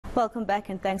Welcome back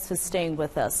and thanks for staying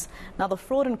with us. Now, the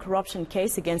fraud and corruption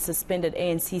case against suspended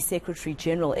ANC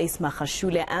Secretary-General Ace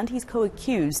Magashule and his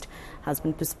co-accused has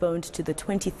been postponed to the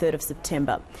 23rd of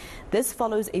September. This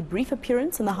follows a brief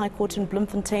appearance in the High Court in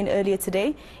Bloemfontein earlier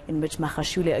today, in which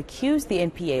Magashule accused the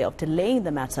NPA of delaying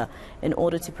the matter in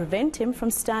order to prevent him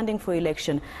from standing for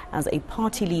election as a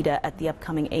party leader at the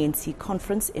upcoming ANC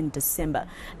conference in December.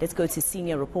 Let's go to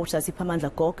senior reporter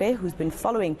Siphamandla Goge, who's been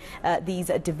following these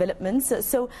developments.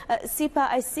 So, Sipa,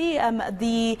 I see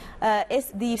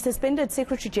the suspended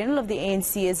Secretary-General of the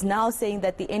ANC is now saying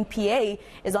that the NPA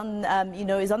is on,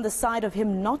 is on the side of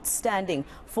him not standing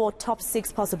for top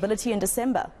 6 possibility in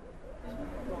December.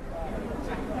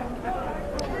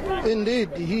 Indeed,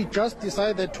 he just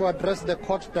decided to address the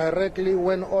court directly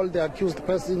when all the accused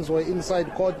persons were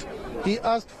inside court. He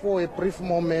asked for a brief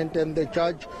moment and the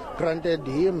judge granted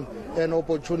him an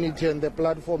opportunity and the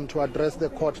platform to address the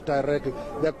court directly.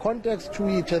 The context to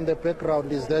it and the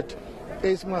background is that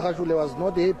Ace Magashule was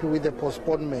not happy with the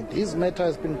postponement. His matter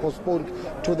has been postponed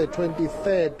to the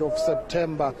 23rd of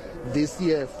September this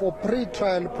year for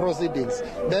pre-trial proceedings.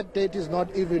 That date is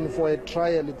not even for a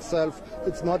trial itself.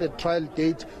 It's not a trial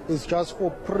date. It's just for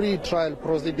pre-trial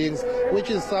proceedings, which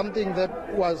is something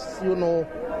that was,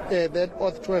 that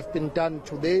ought to have been done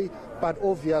today. But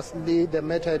obviously the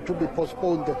matter had to be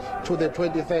postponed to the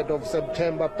 23rd of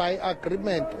September. By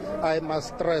agreement, I must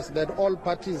stress that all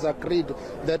parties agreed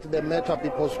that the matter be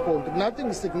postponed.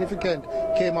 Nothing significant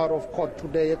came out of court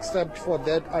today except for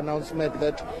that announcement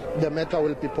that the matter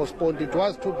will be postponed. It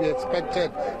was to be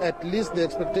expected. At least the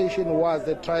expectation was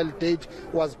the trial date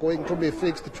was going to be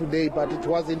fixed today, but it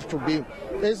wasn't to be.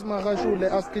 Ace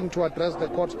Magashule asking to address the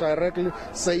court directly,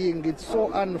 saying it's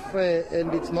so unfair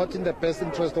and it's not in the best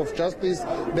interest of justice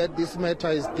that this matter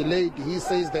is delayed. He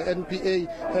says the NPA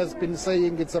has been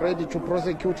saying it's ready to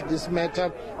prosecute this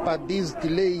matter, but these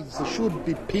delays should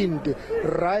be pinned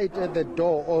right at the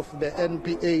door of the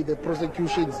NPA, the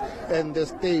prosecutions and the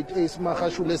state. Ace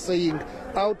Magashule saying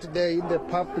out there in the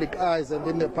public eyes and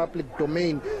in the public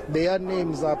domain, their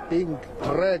names are being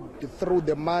dragged through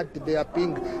the mud. They are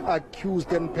being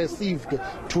accused and perceived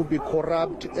to be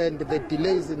corrupt, and the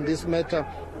delays in this matter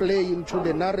play into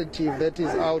the narrative that is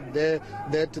out there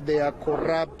that they are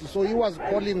corrupt. So he was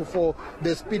calling for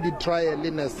the speedy trial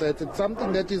in a sense. It's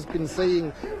something that he's been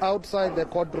saying outside the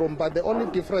courtroom, but the only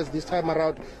difference this time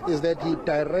around is that he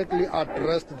directly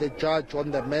addressed the judge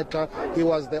on the matter. He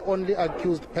was the only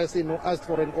accused person who asked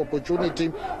for an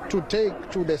opportunity to take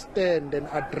to the stand and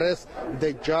address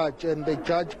the judge, and the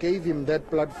judge gave him that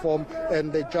platform,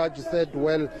 and the judge said,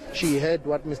 well, she heard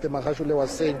what Mr. Magashule was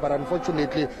saying, but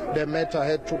unfortunately the matter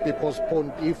had to be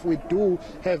postponed. If we do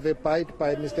have a bite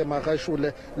by Mr.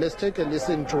 Magashule, let's take a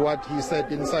listen to what he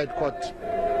said inside court.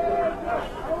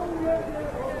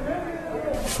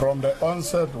 From the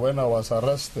onset, when I was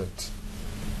arrested,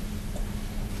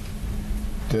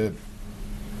 the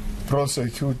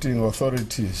prosecuting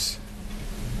authorities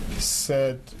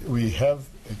said we have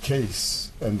a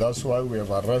case and that's why we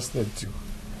have arrested you,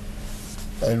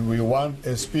 and we want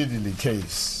a speedily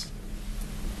case.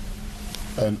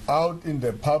 And out in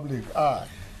the public eye,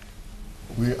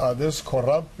 we are these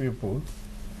corrupt people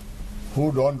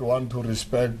who don't want to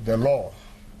respect the law.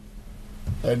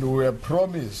 And we were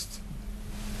promised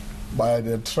by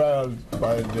the trial,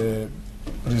 by the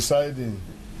presiding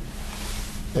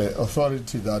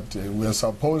authority that we are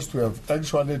supposed to have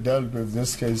actually dealt with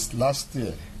this case last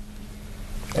year.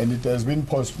 And it has been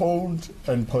postponed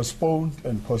and postponed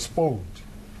and postponed.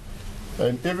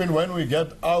 And even when we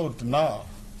get out now,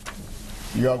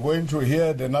 you are going to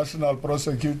hear the National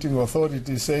Prosecuting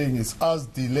Authority saying it's us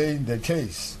delaying the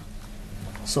case.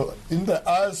 So in the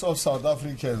eyes of South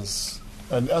Africans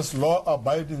and as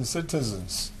law-abiding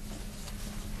citizens,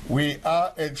 we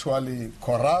are actually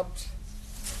corrupt.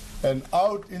 And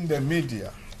out in the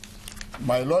media,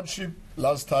 my lordship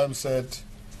last time said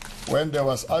when there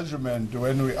was argument,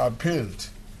 when we appealed,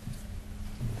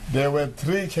 there were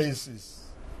 3 cases.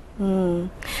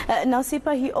 Now,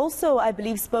 Sipa, he also, I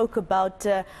believe, spoke about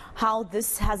how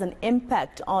this has an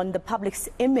impact on the public's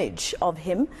image of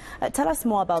him. Tell us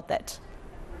more about that.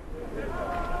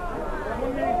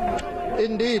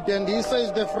 Indeed, and he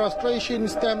says the frustration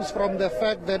stems from the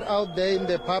fact that out there in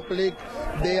the public,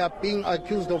 they are being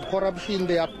accused of corruption,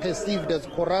 they are perceived as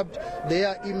corrupt,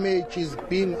 their image is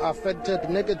being affected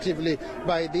negatively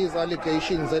by these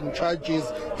allegations and charges.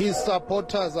 His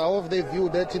supporters are of the view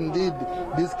that indeed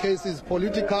this case is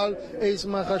political. Ace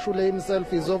Magashule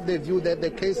himself is of the view that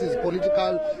the case is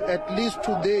political. At least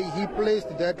today he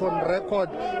placed that on record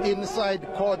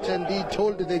inside court, and he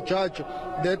told the judge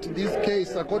that this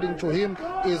case, according to him,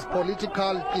 suspension is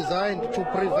political, designed to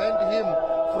prevent him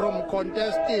from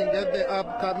contesting at the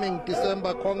upcoming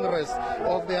December Congress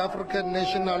of the African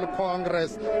National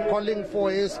Congress, calling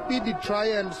for a speedy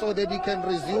trial so that he can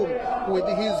resume with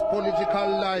his political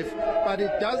life. But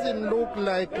it doesn't look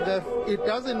like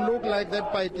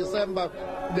that by December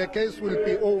the case will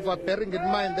be over, bearing in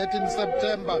mind that in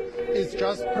September it's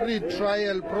just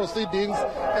pre-trial proceedings,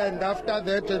 and after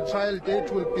that a trial date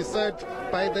will be set.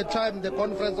 By the time the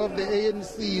conference of the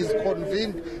ANC is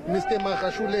convened, Mr.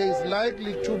 Magashule is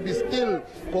likely to be still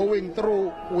going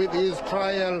through with his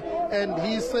trial, and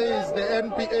he says the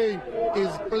NPA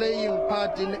is playing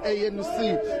part in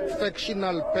ANC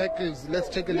factional battles. Let's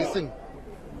take a listen.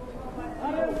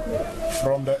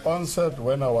 From the onset,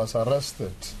 when I was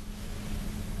arrested,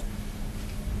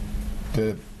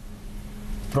 the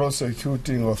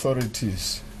prosecuting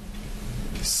authorities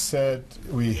said,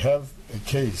 we have a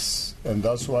case and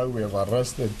that's why we have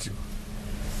arrested you,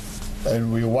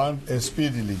 and we want a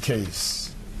speedily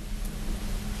case.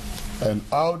 And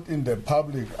out in the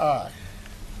public eye,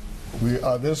 we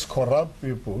are these corrupt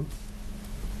people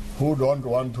who don't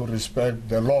want to respect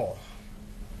the law.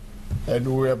 And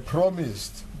we were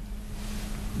promised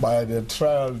by the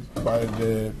trial, by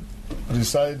the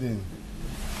presiding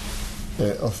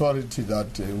authority,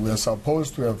 that we are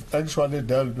supposed to have actually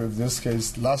dealt with this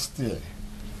case last year.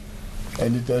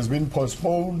 And it has been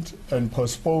postponed and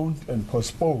postponed and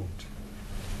postponed.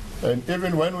 And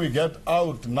even when we get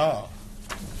out now,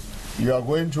 you are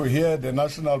going to hear the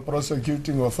National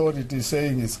Prosecuting Authority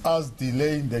saying it's us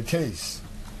delaying the case.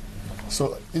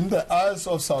 So in the eyes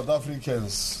of South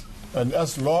Africans and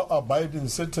as law-abiding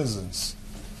citizens,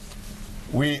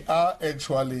 we are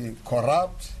actually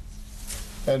corrupt.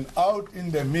 And out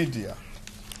in the media,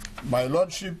 my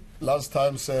lordship last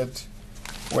time said,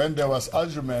 when there was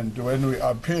argument, when we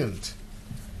appealed,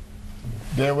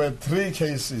 there were 3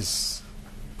 cases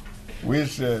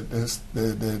which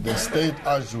the state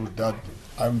argued that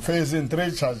I'm facing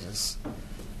 3 charges.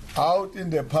 Out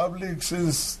in the public,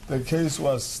 since the case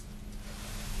was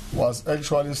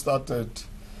actually started,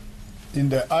 in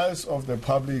the eyes of the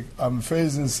public, I'm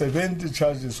facing 70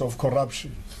 charges of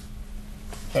corruption.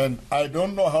 And I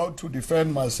don't know how to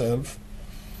defend myself.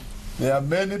 There are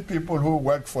many people who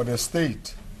work for the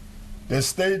state. The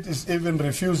state is even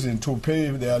refusing to pay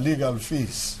their legal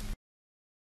fees.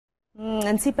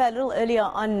 And Sipa, a little earlier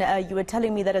on, you were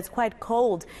telling me that it's quite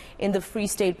cold in the Free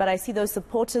State, but I see those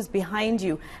supporters behind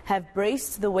you have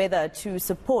braced the weather to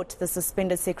support the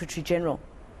suspended Secretary-General.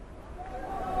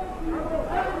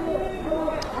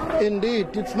 Indeed,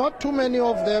 it's not too many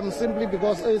of them, simply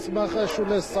because Ace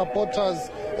Magashule's supporters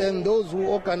and those who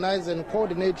organize and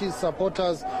coordinate his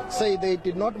supporters say they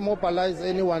did not mobilize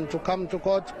anyone to come to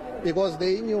court because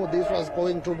they knew this was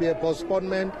going to be a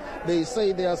postponement. They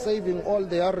say they are saving all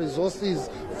their resources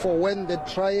for when the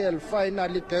trial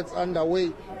finally gets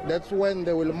underway. That's when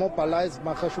they will mobilize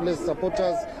Magashule's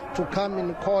supporters to come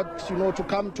in court, to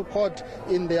come to court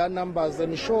in their numbers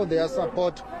and show their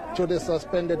support to the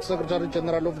suspended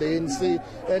Secretary-General of the ANC.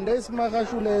 And Ace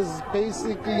Magashule has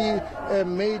basically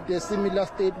made a similar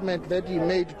statement that he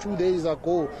made 2 days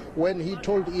ago when he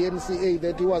told eNCA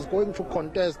that he was going to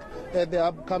contest at the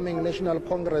upcoming National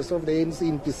Congress of the ANC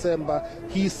in December.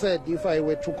 He said, if I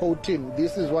were to quote him,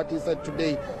 this is what he said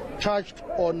today: charged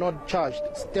or not charged,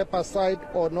 step aside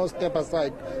or no step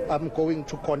aside, I'm going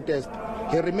to contest.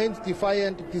 He remains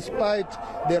defiant despite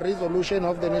the resolution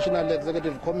of the National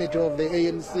Executive Committee of the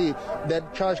ANC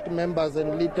that charged members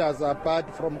and leaders are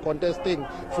barred from contesting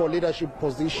for leadership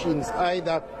positions,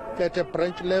 either at a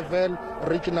branch level,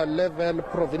 regional level,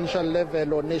 provincial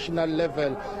level or national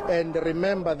level. And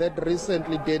remember that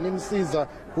recently Denim Caesar,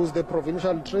 who's the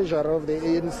provincial treasurer of the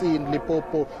ANC in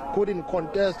Limpopo, couldn't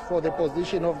contest for the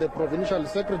position of the provincial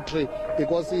secretary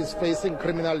because he's facing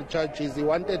criminal charges. He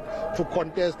wanted to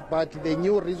contest, but the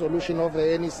new resolution of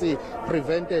the NEC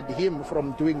prevented him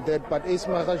from doing that. But Ace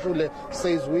Magashule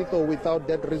says with or without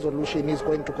that resolution, he's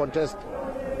going to contest.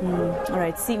 All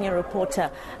right, senior reporter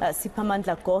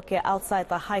Siphamandla Goge outside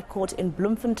the High Court in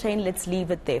Bloemfontein. Let's leave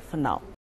it there for now.